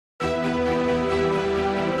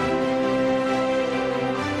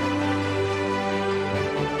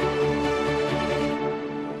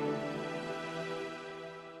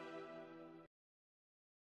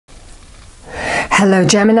Hello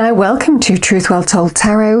Gemini, welcome to Truth Well Told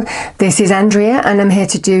Tarot. This is Andrea and I'm here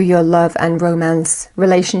to do your love and romance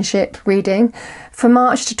relationship reading for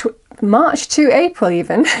March to April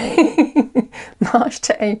even. March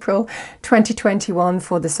to April 2021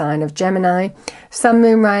 for the sign of Gemini, Sun,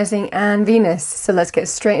 Moon, Rising and Venus. So let's get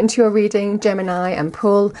straight into your reading, Gemini, and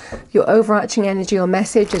pull your overarching energy or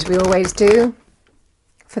message as we always do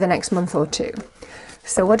for the next month or two.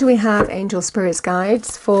 So what do we have, angel spirits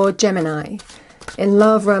guides for Gemini in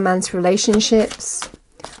love, romance, relationships,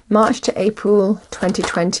 March to April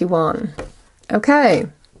 2021? Okay.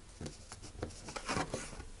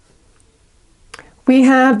 We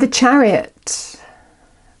have the Chariot,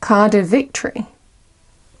 card of victory.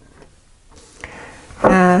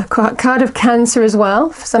 Card of Cancer as well.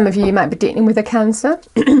 For some of you, you might be dealing with a Cancer.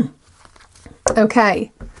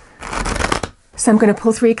 Okay. So I'm going to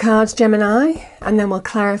pull 3 cards, Gemini, and then we'll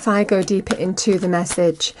clarify, go deeper into the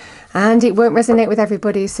message. And it won't resonate with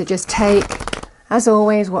everybody, so just take, as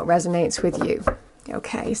always, what resonates with you.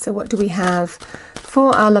 Okay, so what do we have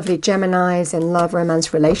for our lovely Geminis in love,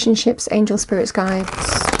 romance, relationships, angel spirits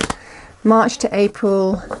guides, March to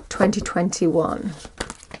April 2021?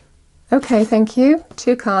 Okay, thank you.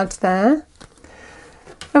 2 cards there.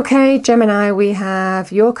 Okay, Gemini, we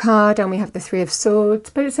have your card and we have the 3 of Swords,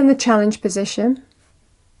 but it's in the challenge position.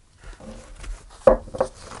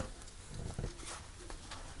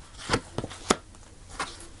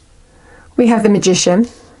 We have the Magician.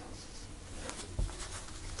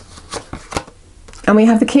 And we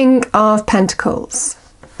have the King of Pentacles.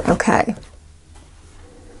 Okay.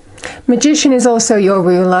 Magician is also your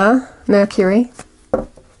ruler, Mercury.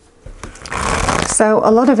 So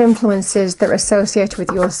a lot of influences that are associated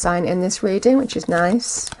with your sign in this reading, which is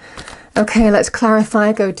nice. Okay, let's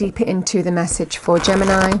clarify, go deeper into the message for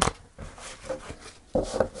Gemini.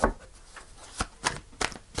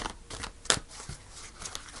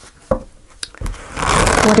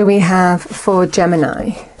 What do we have for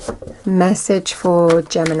Gemini? Message for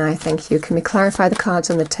Gemini, thank you. Can we clarify the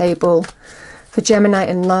cards on the table for Gemini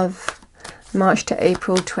in love, March to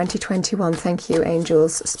April 2021? Thank you,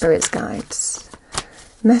 angels, spirits, guides.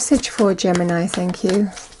 Message for Gemini, thank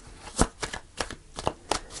you.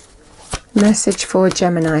 Message for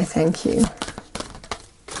Gemini, thank you.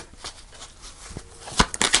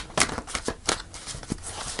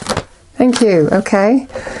 Thank you, okay.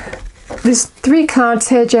 There's 3 cards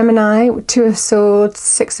here, Gemini, 2 of Swords,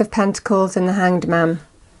 6 of Pentacles and the Hanged Man.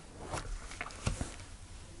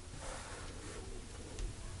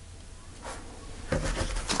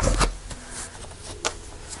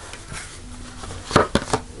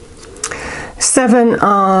 Seven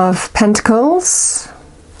of Pentacles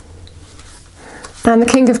and the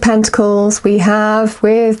King of Pentacles we have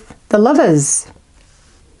with the Lovers.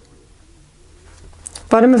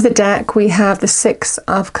 Bottom of the deck we have the 6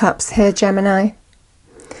 of Cups here, Gemini.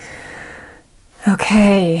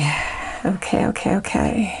 Okay.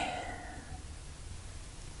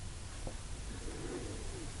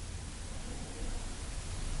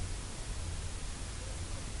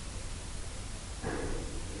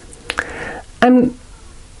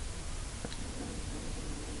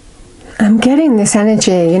 I'm getting this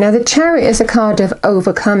energy. You know, the Chariot is a card of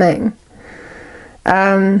overcoming.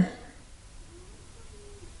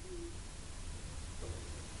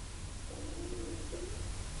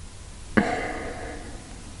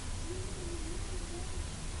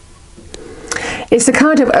 It's a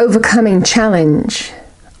card of overcoming challenge,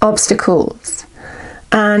 obstacles,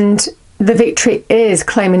 and the victory is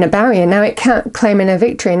claiming a barrier. Now it can't claim in a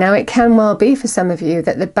victory. Now it can well be for some of you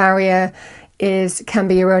that the barrier can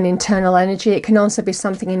be your own internal energy. It can also be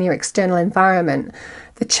something in your external environment.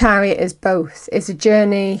 The Chariot is both. It's a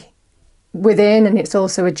journey within and it's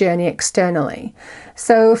also a journey externally.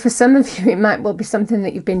 So for some of you, it might well be something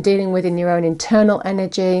that you've been dealing with in your own internal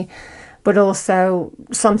energy, but also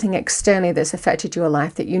something externally that's affected your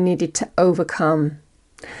life that you needed to overcome.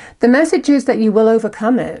 The message is that you will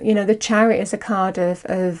overcome it. You know, the Chariot is a card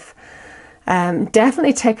of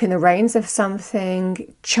definitely taking the reins of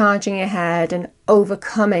something, charging ahead and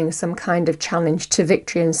overcoming some kind of challenge to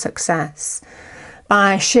victory and success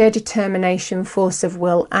by sheer determination, force of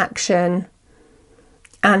will, action,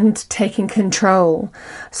 and taking control.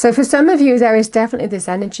 So for some of you, there is definitely this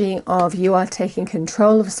energy of you are taking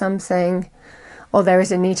control of something, or there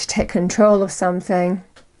is a need to take control of something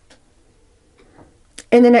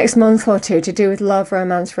in the next month or two to do with love,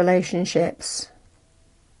 romance, relationships.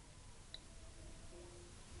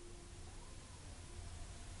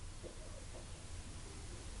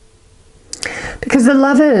 Because the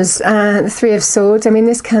Lovers, the Three of Swords, I mean,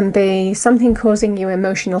 this can be something causing you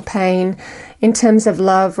emotional pain in terms of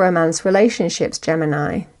love, romance, relationships,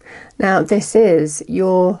 Gemini. Now, this is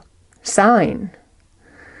your sign.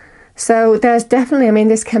 So there's definitely, I mean,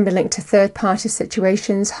 this can be linked to third-party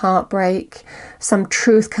situations, heartbreak, some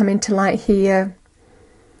truth coming to light here.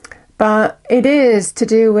 But it is to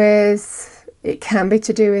do with, it can be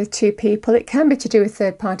to do with two people. It can be to do with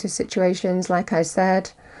third-party situations, like I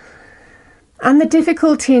said. And the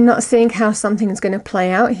difficulty in not seeing how something's going to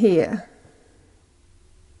play out here.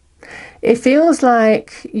 It feels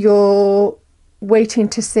like you're waiting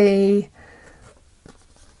to see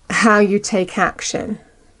how you take action,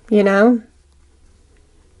 you know?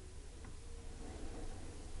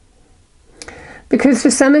 Because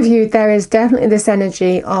for some of you, there is definitely this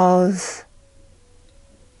energy of,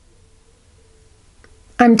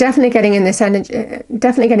 I'm definitely getting in this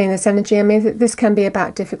energy. I mean, this can be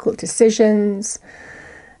about difficult decisions.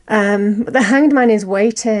 The Hanged Man is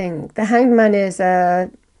waiting. The Hanged Man is,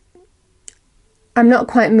 I'm not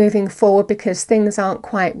quite moving forward because things aren't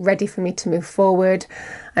quite ready for me to move forward.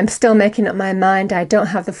 I'm still making up my mind. I don't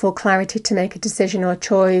have the full clarity to make a decision or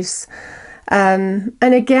choice. And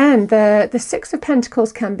again, the Six of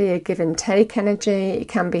Pentacles can be a give and take energy. It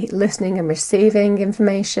can be listening and receiving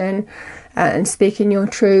information and speaking your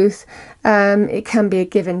truth. It can be a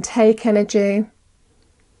give and take energy.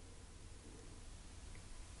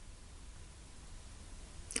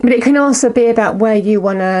 But it can also be about where you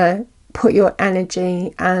want to put your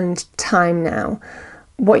energy and time now.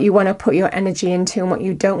 What you want to put your energy into and what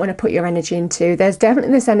you don't want to put your energy into. There's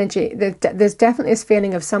definitely this energy, there's definitely this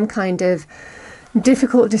feeling of some kind of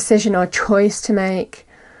difficult decision or choice to make,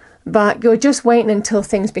 but you're just waiting until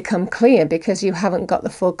things become clear because you haven't got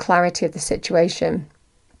the full clarity of the situation.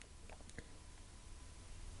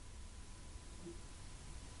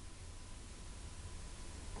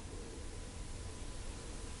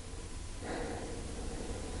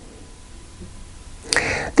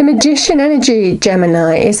 The Magician energy,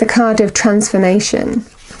 Gemini, is a card of transformation.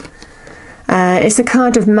 It's a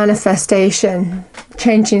card of manifestation,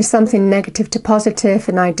 changing something negative to positive,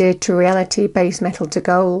 an idea to reality, base metal to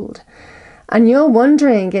gold. And you're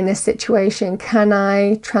wondering in this situation, can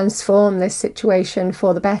I transform this situation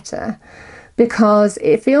for the better? Because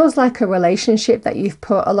it feels like a relationship that you've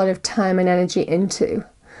put a lot of time and energy into.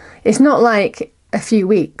 It's not like a few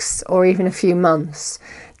weeks or even a few months.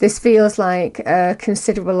 This feels like a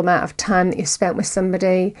considerable amount of time that you've spent with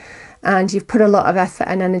somebody and you've put a lot of effort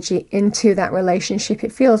and energy into that relationship.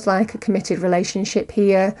 It feels like a committed relationship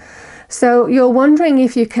here. So you're wondering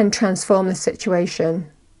if you can transform the situation.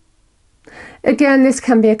 Again, this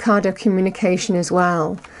can be a card of communication as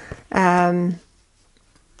well. Hearing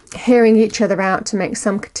each other out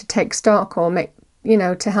to take stock or make, you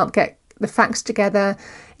know, to help get the facts together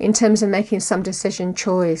in terms of making some decision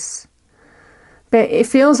choice. But it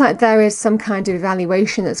feels like there is some kind of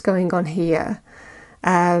evaluation that's going on here.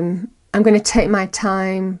 I'm going to take my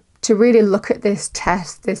time to really look at this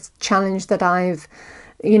test, this challenge that I've,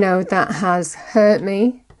 you know, that has hurt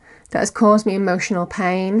me, that has caused me emotional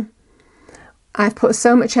pain. I've put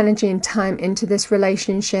so much energy and time into this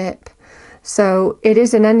relationship. So it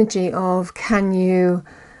is an energy of,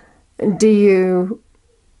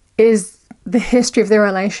 is the history of the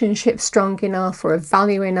relationship strong enough or of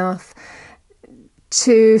value enough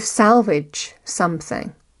to salvage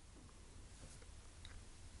something?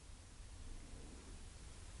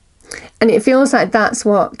 And it feels like that's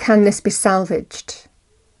what, can this be salvaged?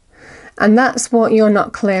 And that's what you're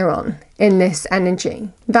not clear on in this energy.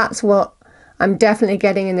 That's what I'm definitely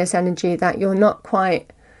getting in this energy, that you're not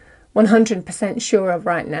quite 100% sure of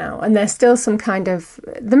right now. And there's still some kind of,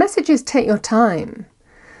 the message is take your time.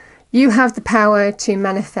 You have the power to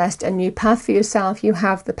manifest a new path for yourself. You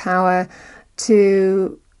have the power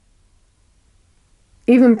to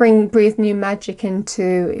even breathe new magic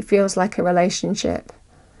into, it feels like, a relationship.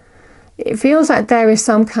 It feels like there is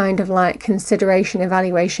some kind of like consideration,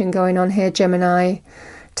 evaluation going on here, Gemini.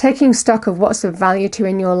 Taking stock of what's of value to you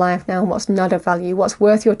in your life now and what's not of value. What's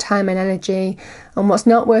worth your time and energy and what's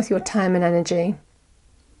not worth your time and energy.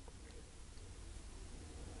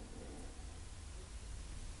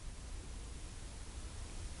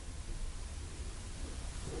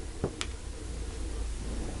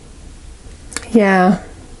 Yeah.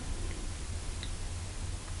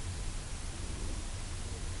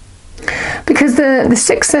 Because the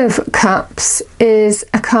Six of Cups is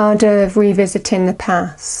a card of revisiting the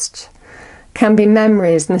past. Can be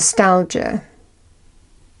memories, nostalgia.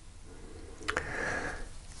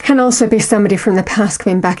 Can also be somebody from the past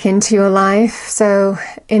coming back into your life. So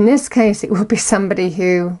in this case, it will be somebody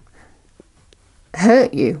who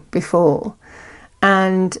hurt you before.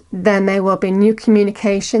 And there may well be new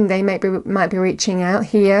communication. They might be reaching out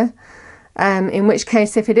here. In which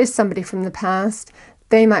case, if it is somebody from the past,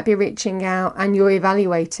 they might be reaching out and you're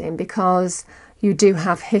evaluating because you do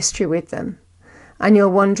have history with them. And you're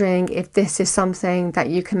wondering if this is something that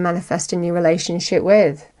you can manifest in your relationship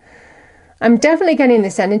with. I'm definitely getting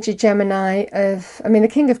this energy, Gemini, the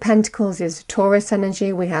King of Pentacles is Taurus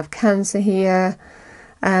energy. We have Cancer here.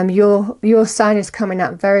 Your sign is coming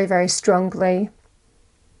up very, very strongly.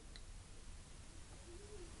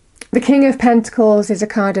 The King of Pentacles is a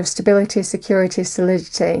card of stability, security,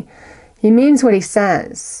 solidity. He means what he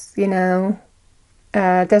says, you know.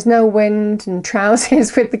 There's no wind and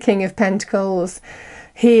trousers with the King of Pentacles.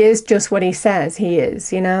 He is just what he says he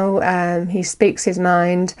is, you know. He speaks his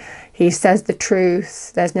mind. He says the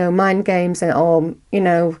truth. There's no mind games or, you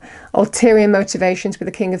know, ulterior motivations with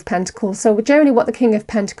the King of Pentacles. So generally what the King of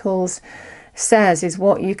Pentacles says is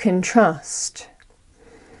what you can trust.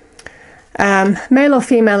 Male or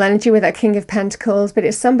female energy with that King of Pentacles, but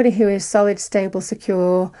it's somebody who is solid, stable,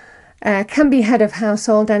 secure, can be head of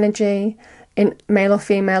household energy, in male or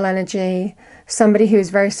female energy, somebody who is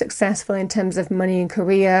very successful in terms of money and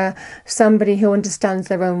career, somebody who understands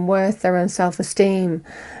their own worth, their own self-esteem.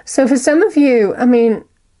 So for some of you, I mean,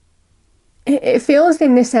 it feels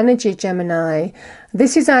in this energy, Gemini,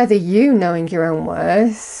 this is either you knowing your own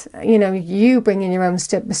worth, you know, you bringing your own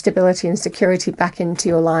stability and security back into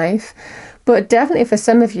your life. But definitely for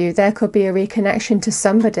some of you, there could be a reconnection to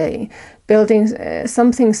somebody, building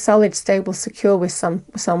something solid, stable, secure with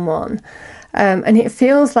someone. And it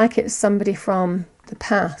feels like it's somebody from the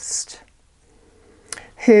past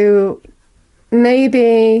who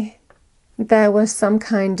maybe there was some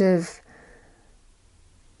kind of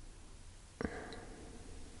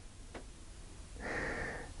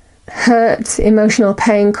hurt, emotional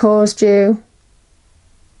pain caused you.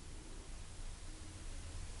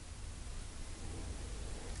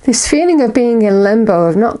 This feeling of being in limbo,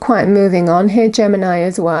 of not quite moving on here, Gemini,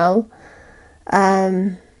 as well.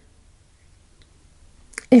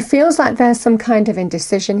 It feels like there's some kind of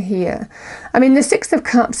indecision here. I mean, the Six of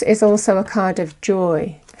Cups is also a card of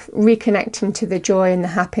joy, reconnecting to the joy and the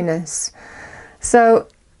happiness. So,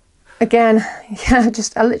 again, yeah,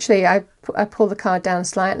 I pulled the card down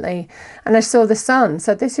slightly and I saw the sun.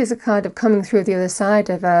 So this is a card of coming through the other side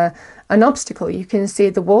of an obstacle. You can see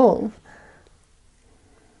the wall.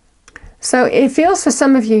 So it feels for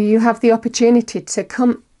some of you, you have the opportunity to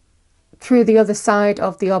come through the other side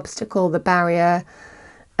of the obstacle, the barrier.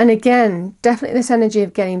 And again, definitely this energy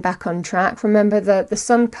of getting back on track. Remember that the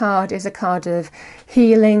Sun card is a card of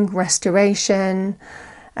healing, restoration,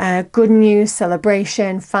 good news,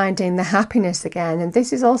 celebration, finding the happiness again. And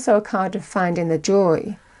this is also a card of finding the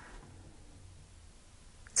joy.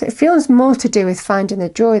 So it feels more to do with finding the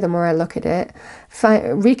joy the more I look at it.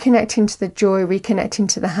 Reconnecting to the joy, reconnecting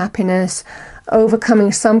to the happiness,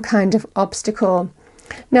 overcoming some kind of obstacle.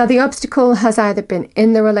 Now, the obstacle has either been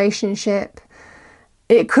in the relationship.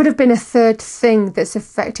 It could have been a third thing that's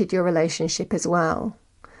affected your relationship as well.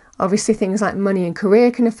 Obviously, things like money and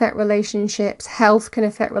career can affect relationships. Health can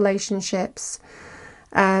affect relationships.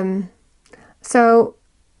 So,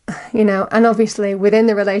 you know, and obviously within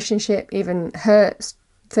the relationship, even hurts,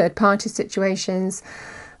 third-party situations.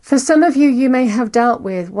 For some of you, you may have dealt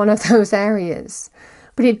with one of those areas,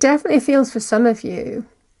 but it definitely feels for some of you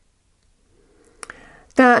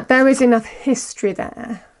that there is enough history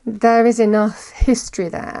there. There is enough history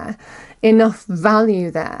there, enough value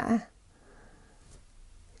there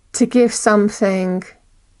to give something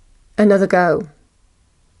another go.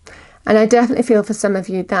 And I definitely feel for some of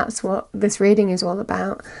you that's what this reading is all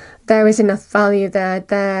about. There is enough value there.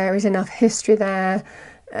 There is enough history there.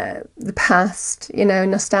 The past, you know,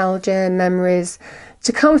 nostalgia, memories,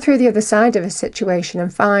 to come through the other side of a situation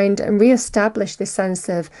and find and re-establish this sense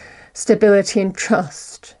of stability and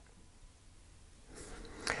trust.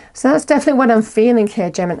 So that's definitely what I'm feeling here,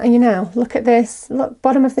 Gemini. And you know, look at this. Look,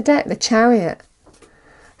 bottom of the deck, the Chariot.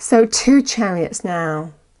 So 2 chariots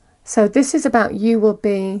now. So this is about you will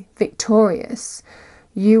be victorious.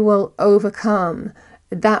 You will overcome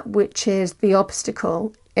that which is the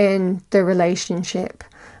obstacle in the relationship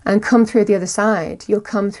and come through the other side. You'll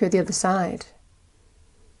come through the other side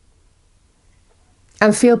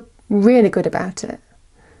and feel really good about it.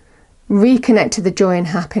 Reconnect to the joy and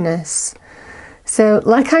happiness. So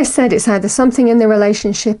like I said, it's either something in the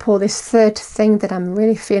relationship or this third thing that I'm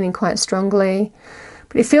really feeling quite strongly.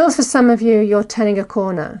 But it feels for some of you, you're turning a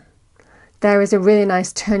corner. There is a really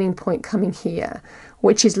nice turning point coming here,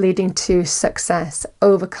 which is leading to success,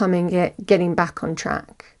 overcoming it, getting back on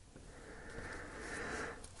track.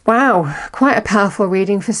 Wow, quite a powerful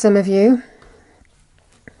reading for some of you.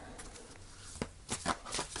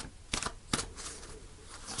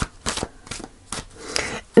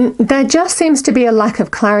 There just seems to be a lack of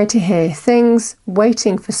clarity here. Things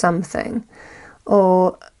waiting for something,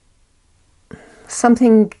 or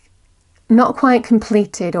something not quite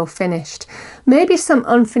completed or finished. Maybe some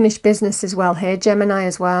unfinished business as well here, Gemini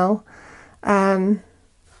as well.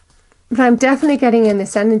 But I'm definitely getting in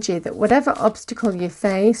this energy that whatever obstacle you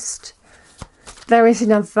faced, there is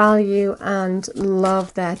enough value and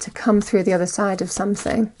love there to come through the other side of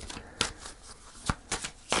something.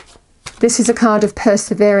 This is a card of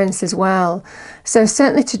perseverance as well. So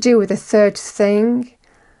certainly to do with the third thing,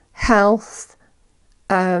 health,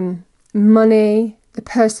 money, the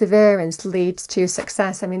perseverance leads to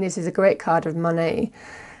success. I mean, this is a great card of money.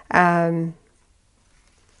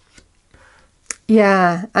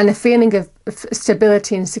 Yeah, and a feeling of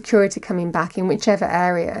stability and security coming back in whichever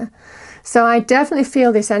area. So I definitely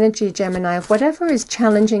feel this energy, Gemini, of whatever is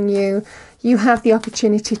challenging you, you have the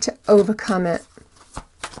opportunity to overcome it.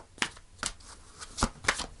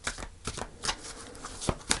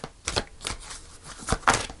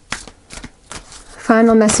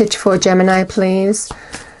 Final message for Gemini, please.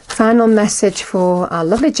 Final message for our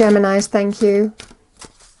lovely Geminis, thank you.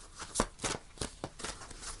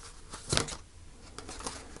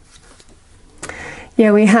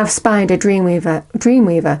 Yeah, we have Spider,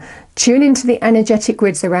 Dreamweaver. Tune into the energetic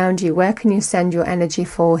grids around you. Where can you send your energy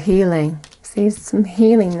for healing? See, some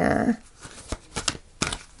healing there.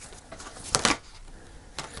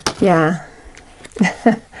 Yeah.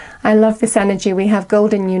 I love this energy. We have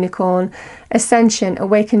Golden Unicorn, Ascension,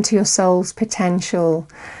 awaken to your soul's potential.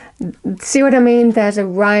 See what I mean? There's a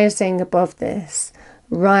rising above this.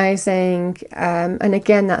 Rising, and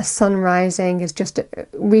again that sun rising is just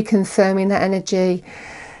reconfirming that energy,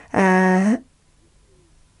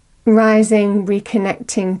 rising,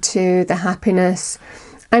 reconnecting to the happiness.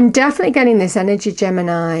 I'm definitely getting this energy,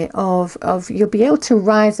 Gemini, of you'll be able to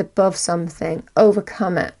rise above something,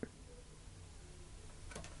 overcome it.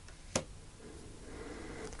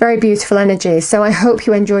 Very beautiful energy. So I hope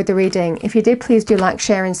you enjoyed the reading. If you did, please do like,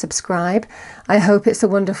 share and subscribe. I hope it's a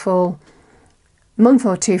wonderful month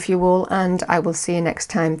or two for you all, and I will see you next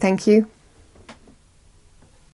time. Thank you.